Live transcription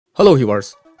Hello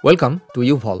viewers, welcome to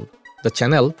uvolve, the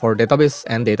channel for database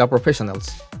and data professionals.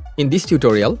 In this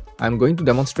tutorial, I am going to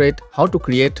demonstrate how to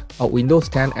create a Windows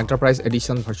 10 Enterprise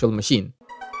Edition virtual machine.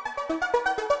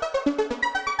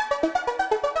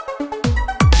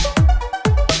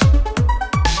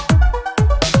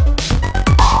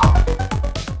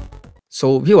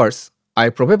 So viewers, I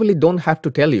probably don't have to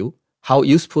tell you how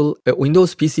useful a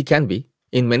Windows PC can be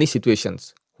in many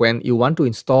situations when you want to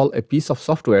install a piece of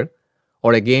software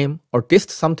or a game or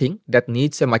test something that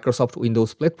needs a Microsoft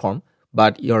Windows platform,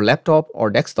 but your laptop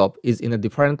or desktop is in a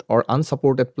different or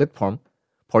unsupported platform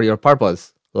for your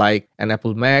purpose, like an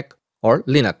Apple Mac or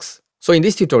Linux. So in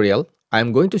this tutorial, I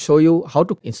am going to show you how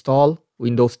to install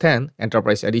Windows 10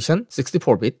 Enterprise Edition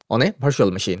 64-bit on a virtual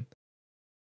machine.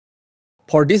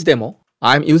 For this demo,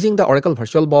 I am using the Oracle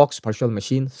VirtualBox Virtual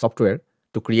Machine software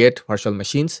to create virtual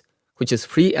machines, which is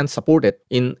free and supported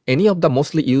in any of the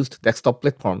mostly used desktop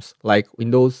platforms like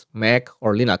Windows, Mac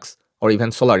or Linux, or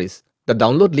even Solaris. The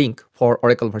download link for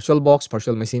Oracle VirtualBox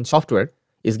Virtual Machine software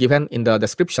is given in the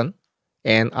description,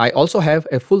 and I also have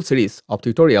a full series of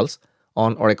tutorials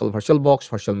on Oracle VirtualBox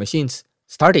Virtual Machines,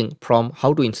 starting from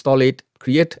how to install it,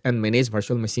 create and manage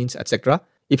virtual machines, etc.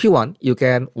 If you want, you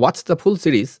can watch the full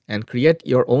series and create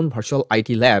your own virtual IT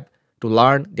lab to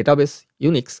learn database,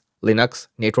 Unix, Linux,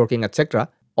 networking, etc.,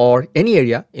 or any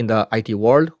area in the IT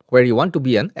world where you want to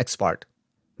be an expert.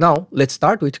 Now, let's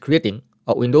start with creating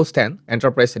a Windows 10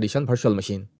 Enterprise Edition virtual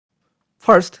machine.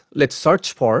 First, let's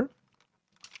search for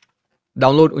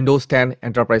download Windows 10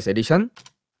 Enterprise Edition.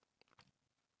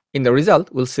 In the result,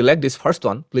 we'll select this first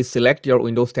one. Please select your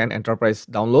Windows 10 Enterprise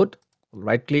download.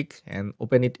 Right click and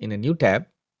open it in a new tab.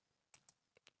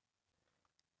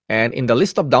 And in the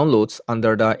list of downloads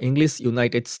under the English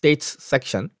United States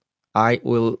section, I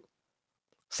will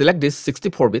select this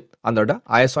 64-bit under the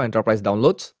ISO Enterprise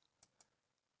Downloads.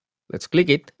 Let's click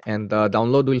it and the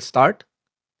download will start.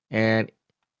 And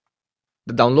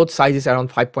the download size is around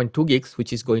 5.2 gigs,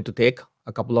 which is going to take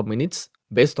a couple of minutes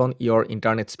based on your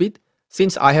internet speed.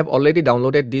 Since I have already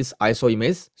downloaded this ISO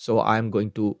image, so I am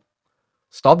going to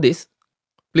stop this.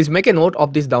 Please make a note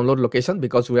of this download location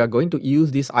because we are going to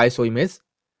use this ISO image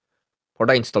for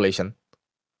the installation.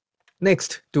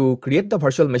 Next, to create the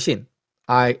virtual machine,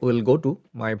 I will go to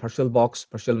my VirtualBox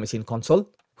Virtual Machine console,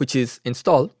 which is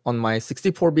installed on my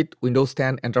 64-bit Windows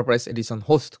 10 Enterprise Edition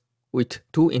host with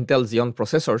 2 Intel Xeon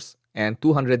processors and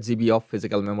 200 GB of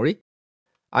physical memory.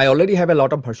 I already have a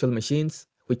lot of virtual machines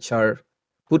which are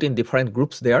put in different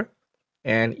groups there.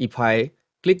 And if I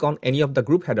click on any of the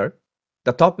group header,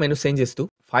 the top menu changes to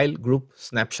File, Group,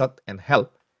 Snapshot, and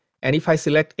Help. And if I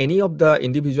select any of the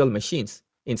individual machines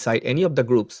inside any of the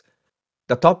groups,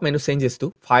 the top menu changes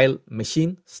to File,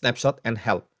 Machine, Snapshot, and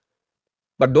Help.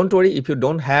 But don't worry if you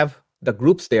don't have the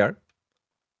groups there.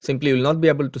 Simply you will not be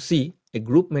able to see a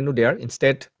group menu there.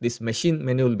 Instead, this machine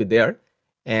menu will be there.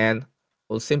 And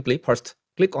we'll simply first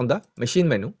click on the machine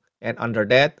menu. And under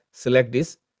that, select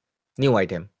this new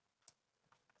item.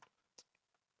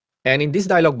 And in this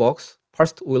dialog box,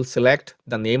 first we'll select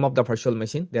the name of the virtual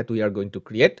machine that we are going to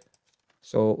create.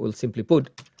 So we'll simply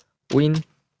put Win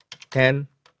 10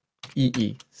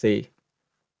 EE, say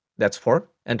that's for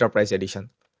Enterprise Edition.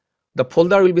 The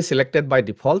folder will be selected by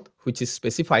default, which is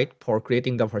specified for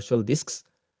creating the virtual disks.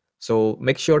 So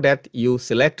make sure that you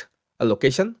select a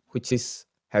location which is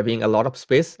having a lot of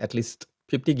space, at least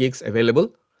 50 gigs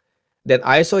available. Then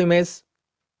ISO image,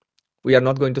 we are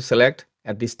not going to select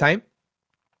at this time.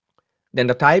 Then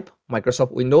the type,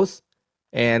 Microsoft Windows,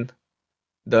 and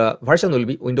the version will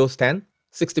be Windows 10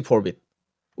 64-bit.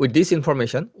 With this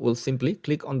information, we'll simply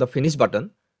click on the Finish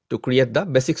button to create the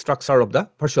basic structure of the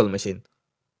virtual machine.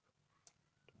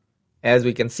 As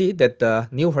we can see that the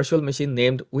new virtual machine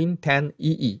named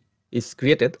Win10EE is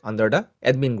created under the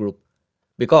admin group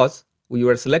because we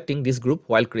were selecting this group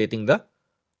while creating the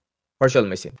virtual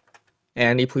machine.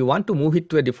 And if we want to move it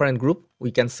to a different group,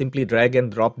 we can simply drag and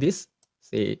drop this.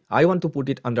 Say I want to put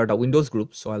it under the Windows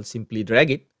group, so I'll simply drag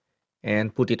it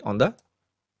and put it on the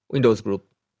Windows group.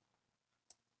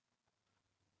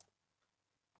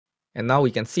 And now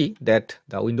we can see that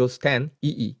the Windows 10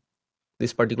 EE,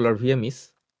 this particular VM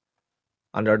is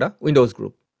under the Windows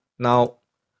group. Now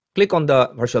click on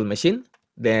the virtual machine,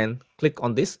 then click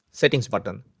on this settings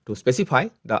button to specify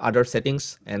the other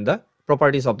settings and the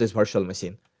properties of this virtual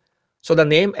machine. So the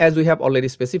name, as we have already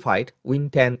specified,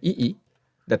 Win10EE,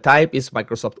 the type is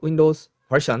Microsoft Windows,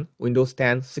 version Windows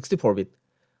 10 64-bit.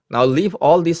 Now leave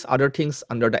all these other things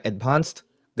under the advanced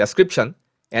description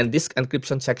and disk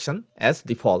encryption section as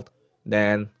default.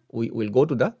 Then we will go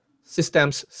to the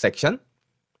systems section,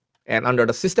 and under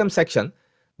the system section,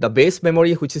 the base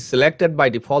memory which is selected by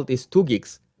default is 2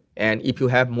 gigs, And if you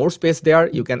have more space there,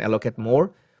 you can allocate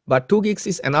more. But 2 gigs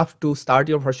is enough to start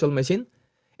your virtual machine.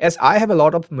 As I have a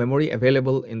lot of memory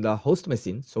available in the host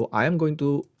machine, so I am going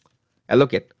to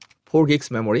allocate 4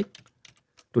 gigs memory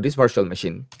to this virtual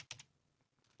machine.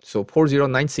 So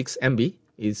 4096 MB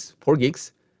is 4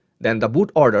 gigs. Then the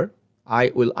boot order,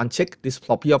 I will uncheck this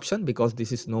floppy option because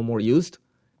this is no more used.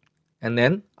 And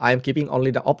then I am keeping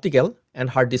only the optical and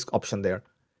hard disk option there.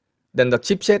 Then the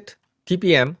chipset,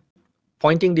 TPM,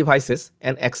 pointing devices,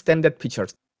 and extended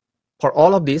features. For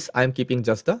all of these, I am keeping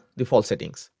just the default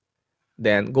settings.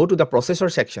 Then go to the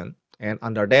processor section, and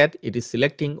under that, it is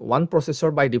selecting one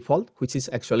processor by default, which is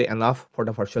actually enough for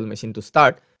the virtual machine to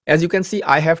start. As you can see,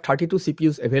 I have 32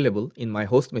 CPUs available in my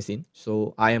host machine,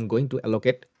 so I am going to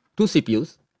allocate 2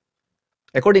 CPUs.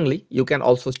 Accordingly, you can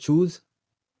also choose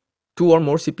 2 or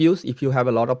more CPUs if you have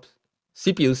a lot of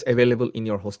CPUs available in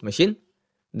your host machine.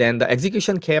 Then the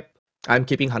execution cap, I'm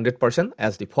keeping 100%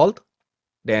 as default.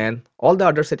 Then all the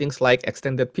other settings like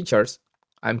extended features,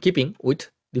 I'm keeping with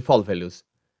default values.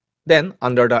 Then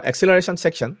under the acceleration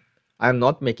section, I'm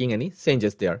not making any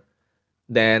changes there.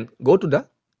 Then go to the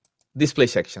display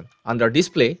section. Under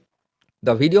display,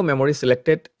 the video memory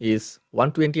selected is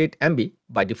 128 MB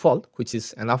by default, which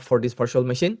is enough for this virtual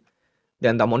machine.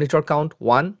 Then the monitor count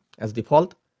 1 as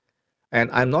default. And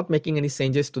I'm not making any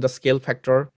changes to the scale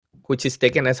factor, which is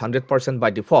taken as 100% by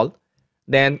default.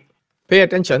 Then pay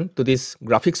attention to this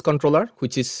graphics controller,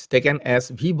 which is taken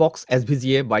as VBox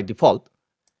SVGA by default.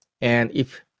 And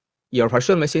if your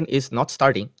virtual machine is not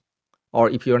starting, or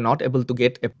if you are not able to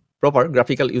get a proper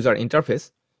graphical user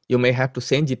interface, you may have to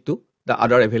change it to the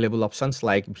other available options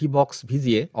like VBox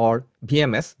VGA or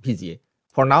VMS VGA.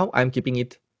 For now, I'm keeping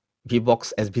it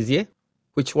VBox SVGA,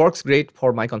 which works great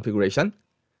for my configuration.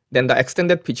 Then the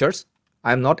extended features,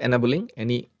 I'm not enabling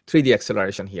any 3D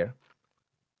acceleration here.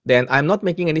 Then I'm not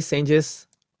making any changes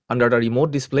under the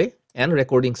remote display and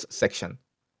recordings section.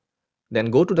 Then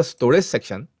go to the storage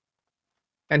section.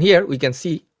 And here we can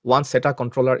see one SATA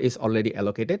controller is already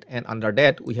allocated, and under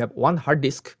that we have one hard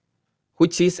disk,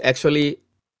 which is actually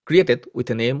created with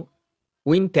the name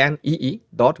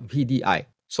win10ee.vdi.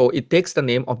 So it takes the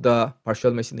name of the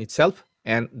virtual machine itself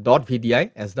and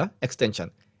 .vdi as the extension.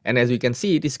 And as you can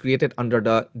see, it is created under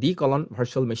the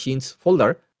d:\virtual machines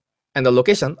folder, and the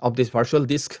location of this virtual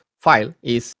disk file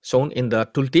is shown in the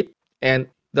tooltip, and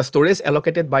the storage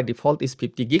allocated by default is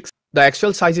 50 gigs. The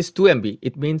actual size is 2 MB.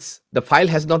 It means the file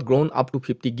has not grown up to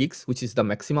 50 gigs, which is the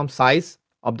maximum size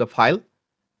of the file.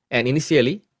 And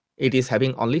initially, it is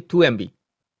having only 2 MB.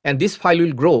 And this file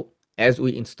will grow as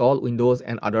we install Windows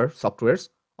and other softwares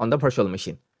on the virtual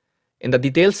machine. In the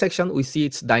details section, we see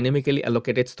its dynamically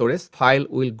allocated storage file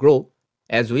will grow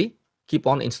as we keep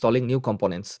on installing new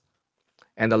components.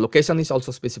 And the location is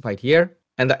also specified here.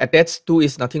 And the attached to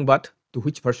is nothing but to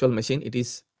which virtual machine it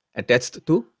is attached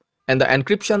to. And the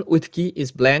encryption with key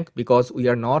is blank because we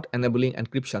are not enabling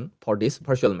encryption for this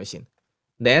virtual machine.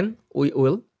 Then we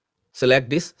will select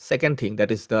this second thing,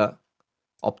 that is the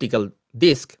optical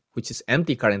disk, which is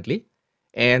empty currently.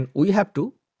 And we have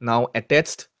to now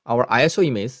attach our ISO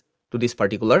image to this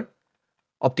particular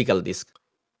optical disk.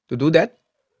 To do that,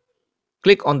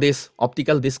 click on this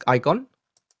optical disk icon,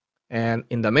 and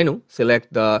in the menu,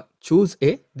 select the choose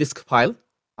a disk file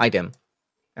item.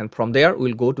 And from there,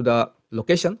 we'll go to the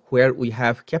location where we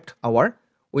have kept our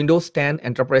Windows 10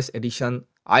 Enterprise Edition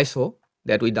ISO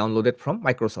that we downloaded from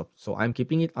Microsoft. So I'm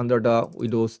keeping it under the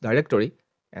Windows directory,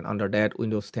 and under that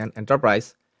Windows 10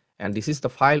 Enterprise. And this is the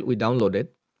file we downloaded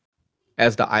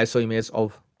as the ISO image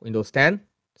of Windows 10.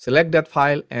 Select that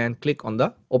file and click on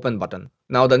the open button.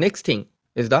 Now the next thing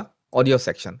is the audio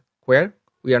section, where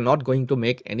we are not going to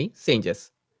make any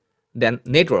changes. Then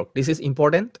network, this is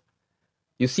important.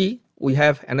 You see, we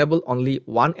have enabled only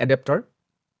one adapter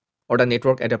or the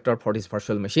network adapter for this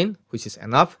virtual machine, which is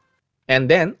enough. And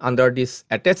then under this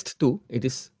attached to, it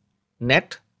is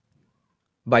net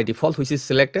by default, which is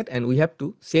selected, and we have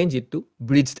to change it to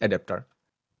bridged adapter.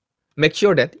 Make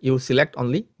sure that you select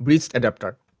only bridged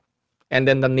adapter. And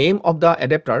then the name of the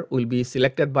adapter will be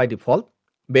selected by default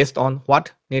based on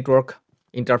what network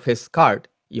interface card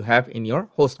you have in your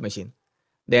host machine.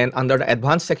 Then under the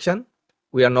advanced section,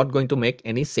 we are not going to make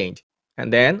any change.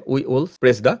 And then we will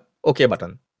press the OK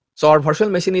button. So our virtual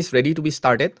machine is ready to be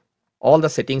started. All the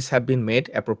settings have been made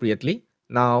appropriately.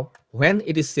 Now, when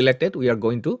it is selected, we are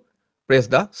going to press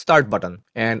the start button.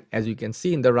 And as you can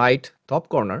see in the right top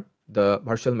corner, the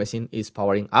virtual machine is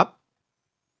powering up.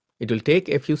 It will take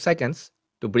a few seconds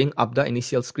to bring up the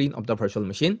initial screen of the virtual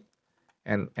machine.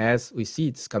 And as we see,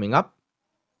 it's coming up.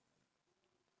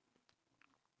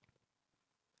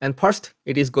 And first,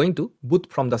 it is going to boot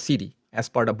from the CD as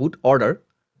per the boot order.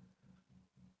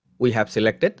 we have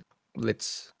selected.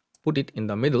 Let's put it in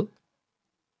the middle,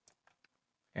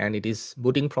 and it is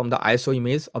booting from the ISO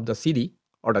image of the CD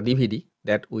or the DVD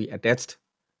that we attached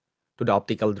to the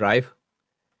optical drive,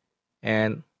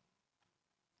 and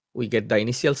we get the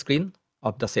initial screen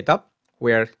of the setup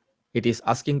where it is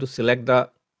asking to select the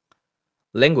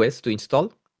language to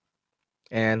install,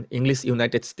 and English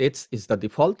United States is the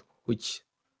default, which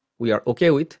we are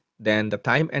okay with. Then the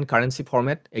time and currency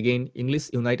format, again English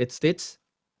United States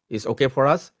is okay for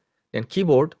us. Then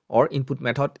keyboard or input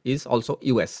method is also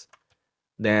US.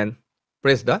 Then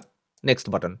press the next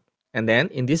button, and then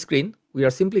in this screen we are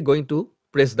simply going to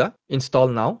press the install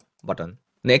now button.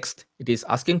 Next, it is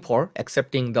asking for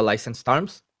accepting the license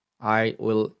terms. I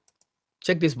will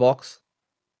check this box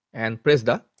and press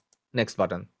the next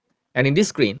button, and in this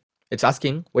screen it's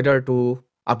asking whether to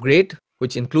upgrade,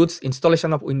 which includes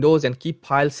installation of Windows, and keep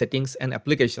file settings and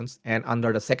applications. And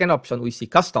under the second option we see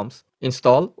customs,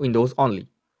 install Windows only.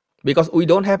 Because we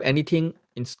don't have anything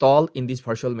installed in this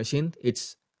virtual machine,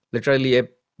 it's literally a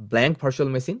blank virtual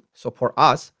machine. So for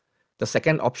us, the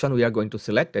second option we are going to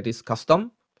select, that is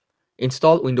custom,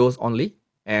 install Windows only,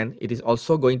 and it is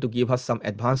also going to give us some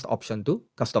advanced option to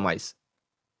customize.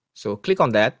 So click on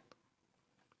that,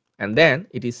 and then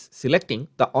it is selecting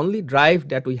the only drive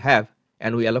that we have,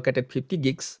 and we allocated 50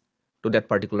 gigs to that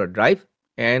particular drive,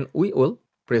 and we will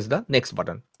press the next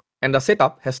button. And the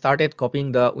setup has started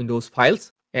copying the Windows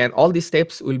files, and all these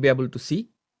steps we'll be able to see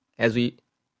as we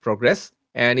progress,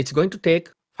 and it's going to take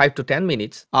 5 to 10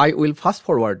 minutes. I will fast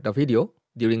forward the video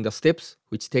during the steps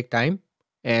which take time,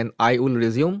 and I will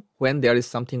resume when there is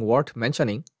something worth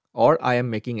mentioning or I am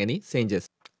making any changes.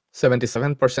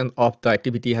 77% of the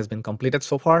activity has been completed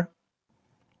so far.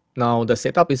 Now the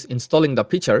setup is installing the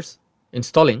features,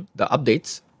 installing the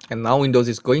updates, and now Windows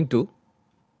is going to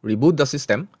reboot the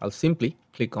system. I'll simply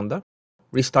click on the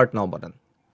restart now button.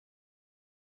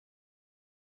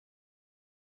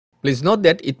 Please note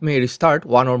that it may restart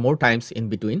one or more times in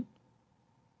between.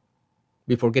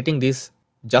 Before getting this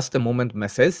just a moment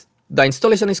message, the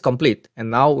installation is complete, and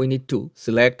now we need to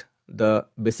select the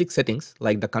basic settings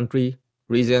like the country,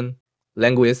 region,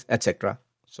 language, etc.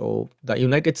 So the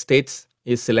United States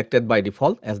is selected by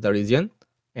default as the region,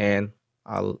 and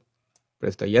I'll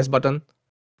press the yes button.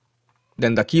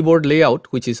 Then the keyboard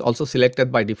layout, which is also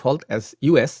selected by default as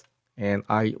US, and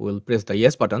I will press the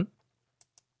yes button.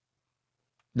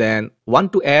 Then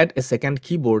want to add a second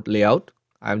keyboard layout,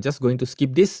 I'm just going to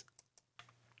skip this,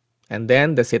 and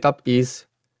then the setup is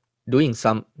doing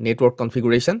some network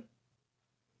configuration.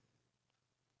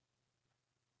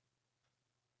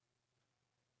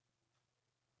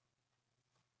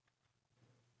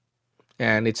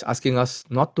 And it's asking us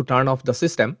not to turn off the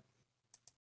system,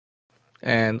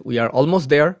 and we are almost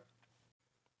there,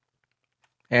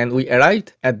 and we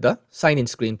arrived at the sign in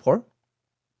screen for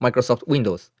Microsoft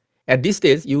Windows. At this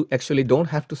stage you actually don't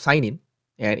have to sign in,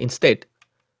 and instead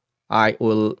I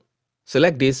will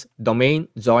select this domain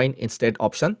join instead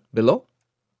option below,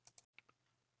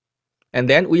 and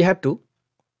then we have to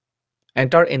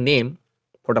enter a name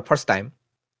for the first time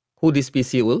who this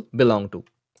PC will belong to.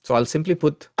 So I'll simply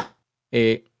put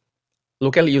a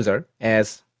local user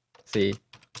as, say,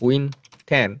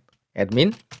 Win10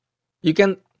 admin. You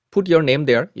can put your name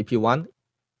there if you want,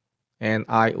 and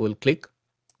I will click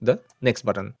the next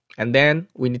button, and then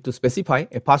we need to specify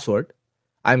a password.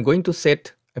 I'm going to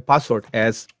set a password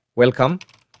as welcome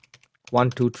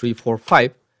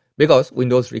 12345 because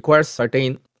Windows requires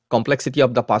certain complexity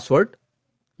of the password.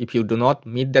 If you do not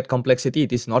meet that complexity,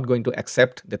 it is not going to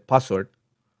accept that password.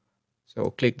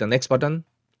 So click the next button,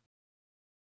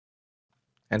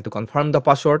 and to confirm the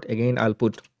password, again I'll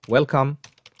put welcome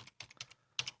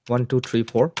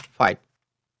 12345.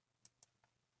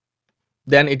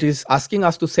 Then it is asking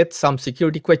us to set some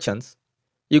security questions.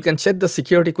 You can set the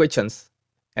security questions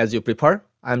as you prefer.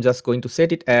 I'm just going to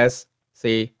set it as,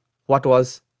 say, what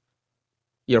was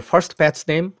your first patch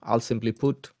name? I'll simply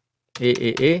put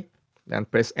AAA, then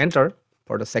press enter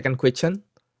for the second question.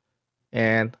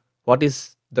 And what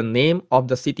is the name of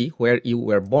the city where you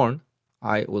were born?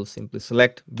 I will simply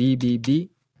select BBB,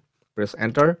 press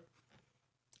enter.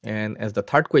 And as the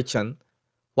third question,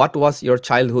 what was your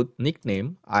childhood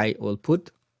nickname? I will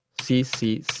put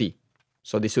CCC.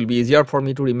 So this will be easier for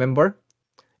me to remember.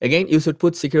 Again, you should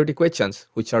put security questions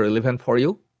which are relevant for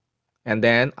you. And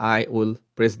then I will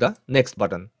press the next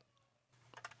button.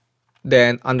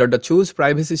 Then under the choose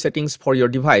privacy settings for your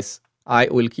device, I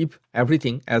will keep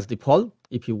everything as default.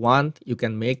 If you want, you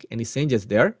can make any changes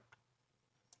there.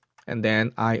 And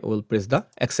then I will press the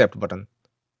accept button.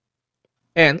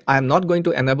 And I am not going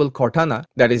to enable Cortana,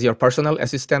 that is your personal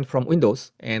assistant from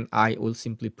Windows, and I will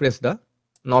simply press the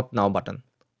Not Now button.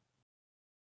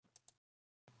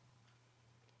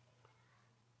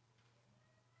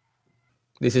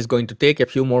 This is going to take a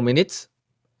few more minutes,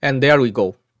 and there we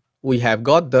go. We have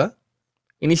got the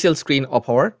initial screen of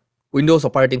our Windows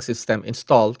operating system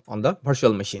installed on the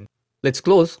virtual machine. Let's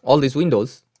close all these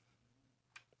windows.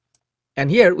 And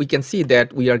here we can see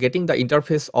that we are getting the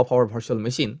interface of our virtual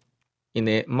machine in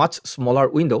a much smaller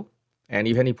window. And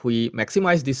even if we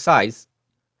maximize the size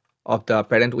of the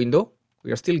parent window,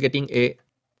 we are still getting a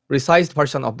resized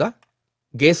version of the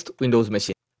guest Windows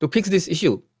machine. To fix this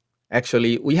issue,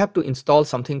 actually we have to install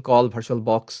something called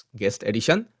VirtualBox Guest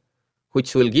Edition,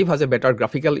 which will give us a better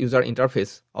graphical user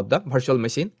interface of the virtual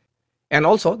machine, and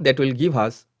also that will give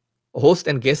us host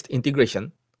and guest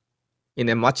integration in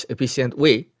a much efficient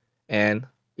way, and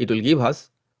it will give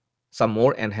us some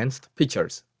more enhanced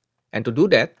features. And to do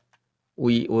that,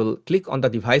 we will click on the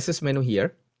devices menu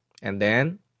here, and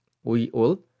then we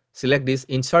will select this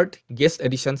Insert Guest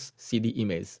Editions CD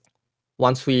image.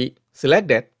 Once we select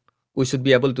that, we should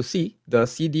be able to see the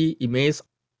CD image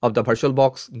of the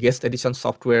VirtualBox Guest Edition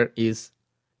software is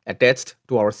attached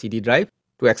to our CD drive.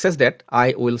 To access that,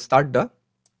 I will start the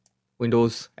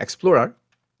Windows Explorer,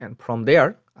 and from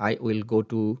there I will go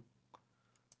to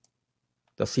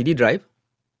the CD drive,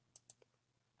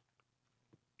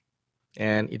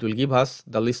 and it will give us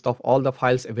the list of all the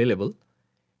files available.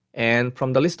 And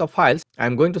from the list of files, I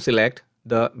am going to select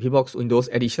the VBox Windows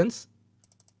Editions.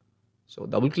 So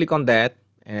double click on that,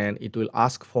 and it will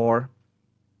ask for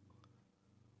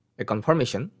a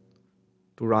confirmation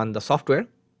to run the software,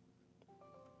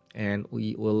 and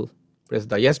we will press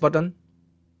the yes button,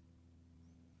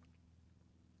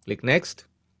 click next,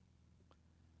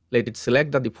 let it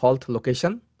select the default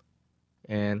location,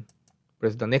 and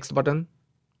press the next button,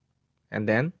 and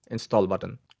then install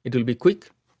button. It will be quick,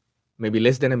 maybe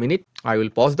less than a minute. I will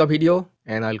pause the video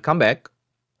and I'll come back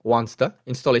once the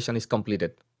installation is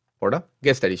completed for the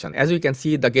guest edition. As you can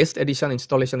see, the guest edition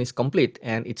installation is complete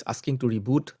and it's asking to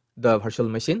reboot the virtual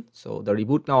machine. So the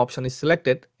reboot now option is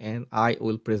selected, and I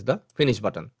will press the finish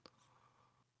button.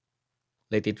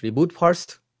 Let it reboot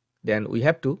first. Then we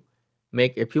have to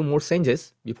make a few more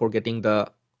changes before getting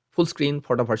the full screen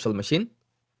for the virtual machine.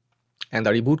 And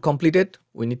the reboot completed,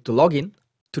 we need to log in.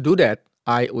 To do that,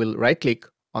 I will right click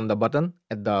on the button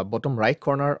at the bottom right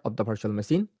corner of the virtual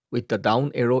machine with the down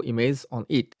arrow image on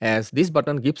it, as this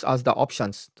button gives us the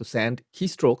options to send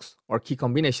keystrokes or key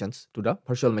combinations to the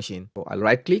virtual machine. So I'll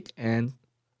right click and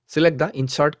select the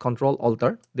Insert Control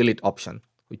Alter Delete option,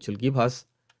 which will give us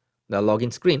the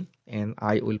login screen, and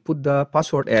I will put the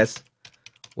password as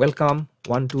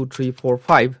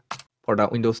welcome12345 for the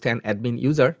Windows 10 admin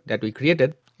user that we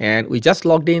created. And we just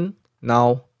logged in.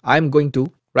 Now I'm going to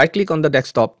right click on the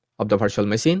desktop of the virtual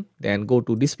machine, then go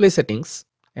to display settings,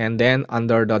 and then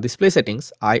under the display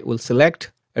settings I will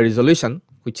select a resolution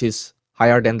which is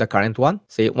higher than the current one,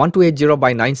 say 1280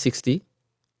 by 960,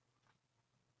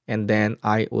 and then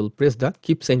I will press the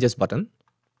Keep Changes button.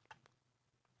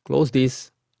 Close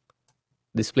this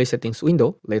display settings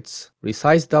window. Let's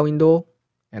resize the window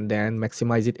and then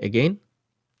maximize it again,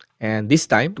 and this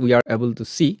time we are able to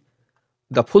see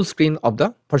the full screen of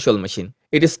the virtual machine.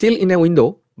 It is still in a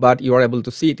window, but you are able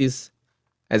to see it is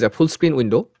as a full screen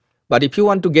window. But if you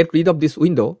want to get rid of this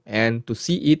window and to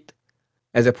see it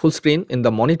as a full screen in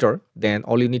the monitor, then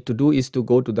all you need to do is to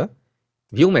go to the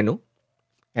View menu,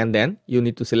 and then you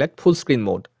need to select full screen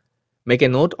mode. Make a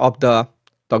note of the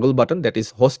toggle button, that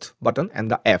is host button, and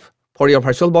the F. For your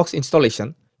VirtualBox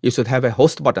installation, you should have a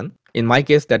host button. In my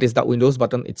case, that is the Windows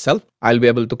button itself. I'll be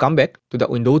able to come back to the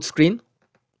Windows screen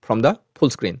from the full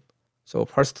screen. So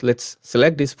first let's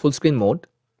select this full screen mode,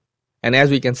 and as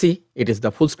we can see, it is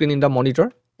the full screen in the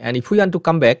monitor. And if we want to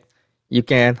come back, you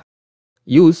can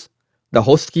use the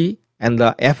host key and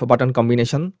the F button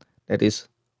combination, that is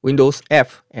Windows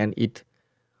F, and it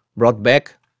brought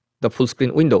back the full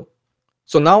screen window.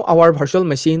 So now our virtual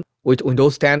machine with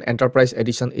Windows 10 Enterprise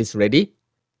Edition is ready.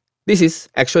 This is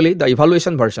actually the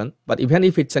evaluation version, but even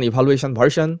if it's an evaluation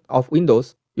version of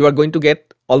Windows, you are going to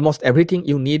get almost everything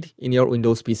you need in your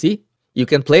Windows PC. You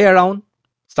can play around,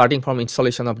 starting from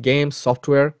installation of games,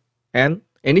 software, and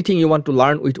anything you want to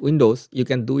learn with Windows, you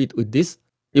can do it with this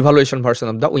evaluation version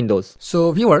of the Windows.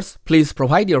 So viewers, please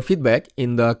provide your feedback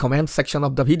in the comment section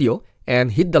of the video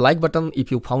and hit the like button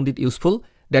if you found it useful.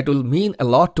 That will mean a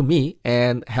lot to me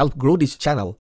and help grow this channel.